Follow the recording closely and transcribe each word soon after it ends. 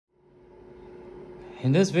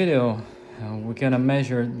In this video, we're gonna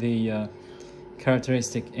measure the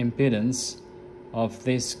characteristic impedance of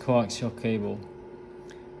this coaxial cable.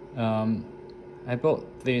 I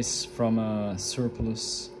bought this from a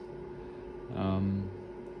surplus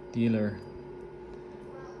dealer.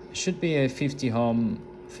 It should be a 50 ohm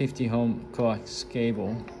coax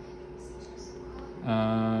cable,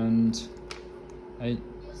 and I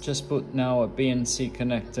just put now a BNC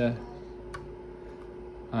connector,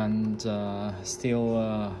 and still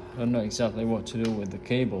I don't know exactly what to do with the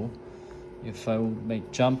cable, if I will make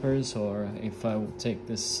jumpers or if I will take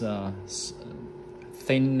this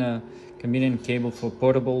thin convenient cable for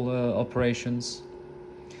portable operations.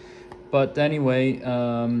 But anyway,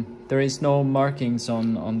 there is no markings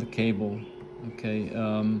on the cable. Okay,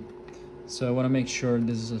 so I want to make sure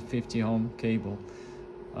this is a 50 ohm cable.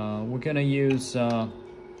 We're gonna use a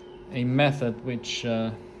method which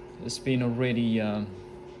has been already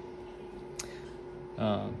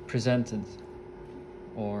presented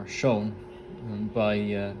or shown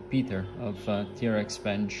by Peter of TRX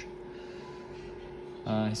Bench.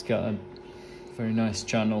 He's got a very nice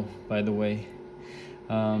channel, by the way.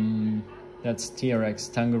 That's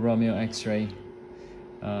TRX, Tango Romeo X-Ray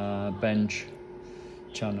Bench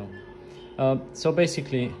channel. So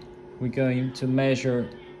basically, we're going to measure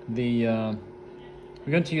the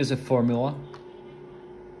we're going to use a formula,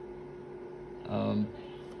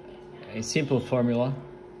 a simple formula,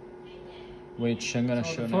 which I'm going to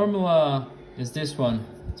show now. The formula is this one.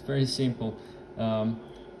 It's very simple.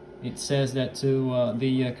 It says that to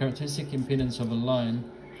the characteristic impedance of a line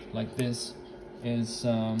like this is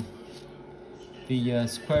the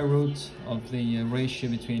square root of the ratio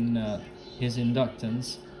between his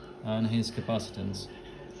inductance and his capacitance.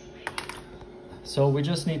 So we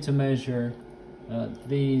just need to measure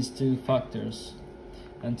these two factors,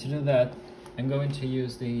 and to do that I'm going to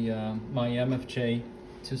use the my MFJ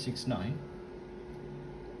 269.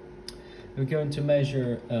 We're going to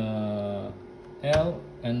measure L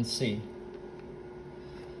and C.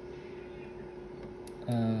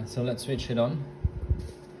 So let's switch it on,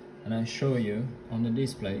 and I show you on the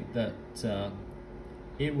display that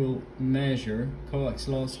it will measure coax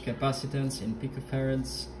loss, capacitance in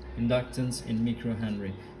picofarads, inductance in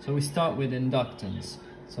microhenry. So we start with inductance.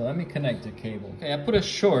 So let me connect the cable. Okay, I put a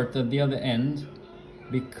short at the other end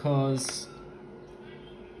because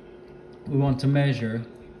we want to measure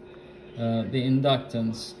the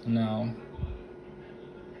inductance now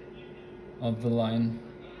of the line,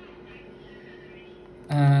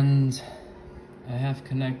 and I have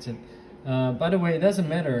connected. By the way, it doesn't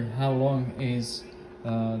matter how long is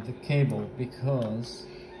the cable, because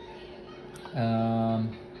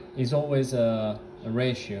it's always a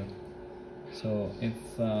ratio. So if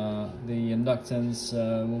the inductance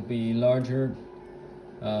will be larger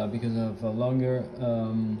because of a longer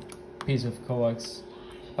piece of coax,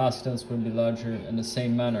 capacitance will be larger in the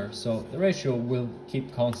same manner, so the ratio will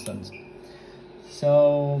keep constant.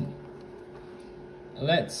 So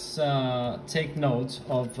let's take note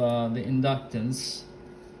of the inductance.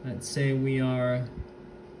 Let's say we are,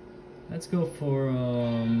 let's go for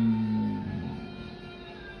I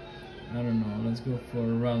don't know, let's go for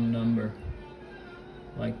a round number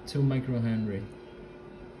like 2 microhenry.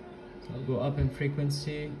 So I'll go up in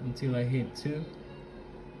frequency until I hit 2,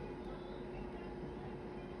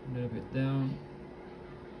 a little bit down.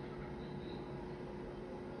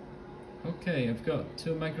 Okay, I've got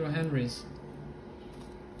 2 microhenries.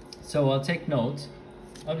 So I'll take note.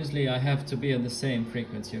 Obviously I have to be at the same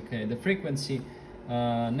frequency. Okay, the frequency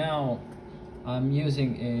now I'm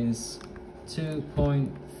using is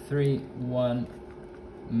 2.31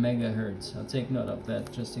 megahertz. I'll take note of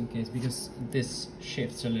that just in case, because this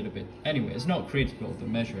shifts a little bit. Anyway, it's not critical to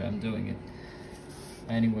measure, I'm doing it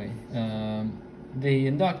anyway. The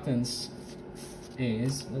inductance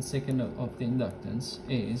is, let's take a note of the inductance,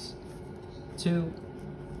 is 2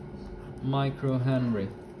 microhenry.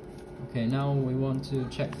 Okay, now we want to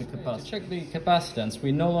check the capacitance. To check the capacitance,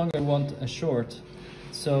 we no longer want a short,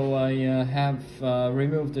 so I have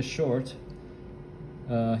removed the short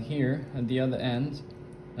here at the other end,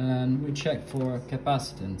 and we check for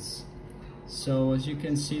capacitance. So as you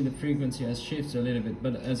can see, the frequency has shifted a little bit,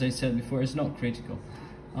 but as I said before, it's not critical.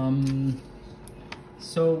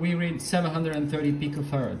 So we read 730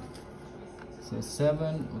 picofarad. So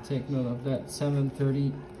 7, we'll take note of that,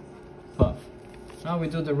 730 puff. Now we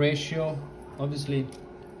do the ratio. Obviously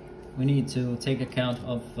we need to take account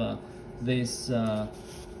of these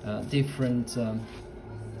different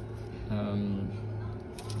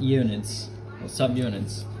units or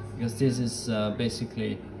subunits, because this is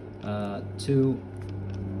basically 2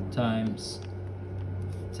 times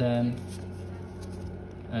 10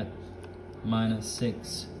 at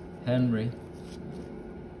 -6 Henry,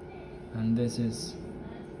 and this is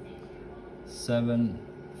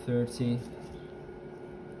 730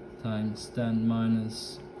 times 10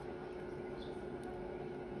 minus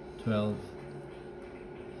 12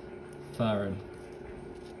 farad.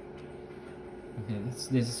 Okay,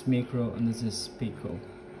 this is micro and this is pico.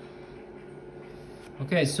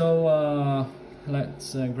 Okay, so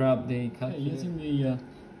let's grab the calculator. Using the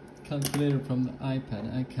calculator from the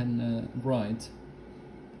iPad,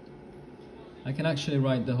 I can actually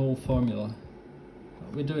write the whole formula.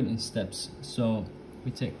 We do it in steps. So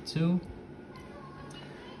we take 2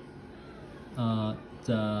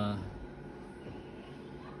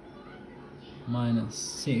 minus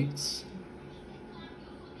 6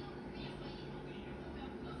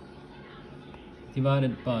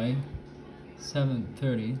 divided by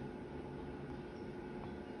 730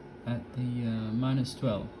 at the minus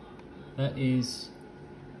 12. That is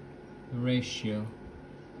the ratio,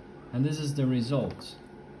 and this is the result,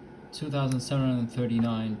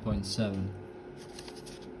 2739.7.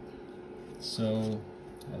 So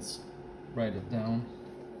let's write it down.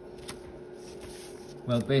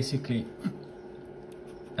 Well, basically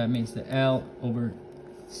that means the L over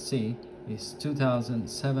C is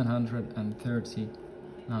 2739.73.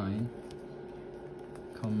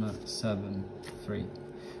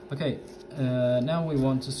 Okay, now we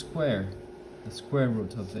want to square the square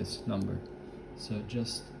root of this number. So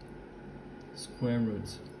just square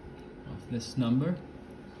root of this number.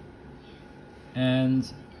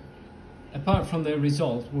 And apart from the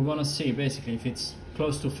result, we want to see basically if it's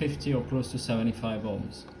close to 50 or close to 75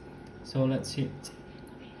 ohms. So let's hit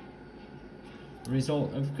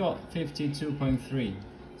result. I've got 52.3.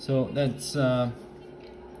 So that's the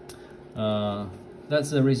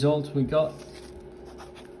result we got.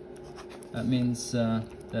 That means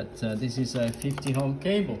that this is a 50 ohm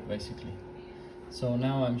cable basically. So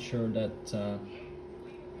now I'm sure that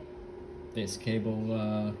this cable,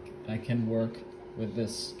 I can work with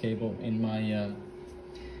this cable in my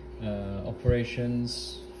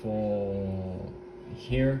operations for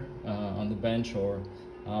here on the bench or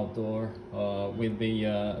outdoor with the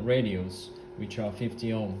radios, which are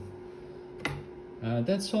 50 ohm.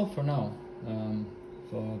 That's all for now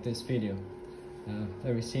for this video.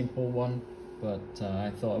 Very simple one, but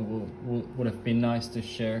I thought it would have been nice to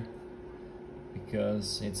share,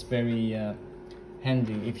 because it's very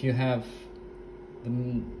handy if you have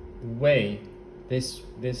the way this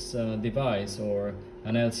device or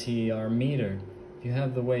an LCR meter, if you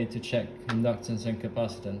have the way to check inductance and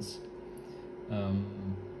capacitance.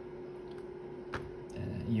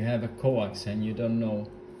 You have a coax and you don't know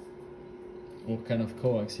what kind of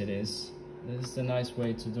coax it is. This is a nice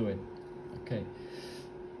way to do it. Okay,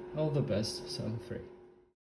 all the best, 7-3.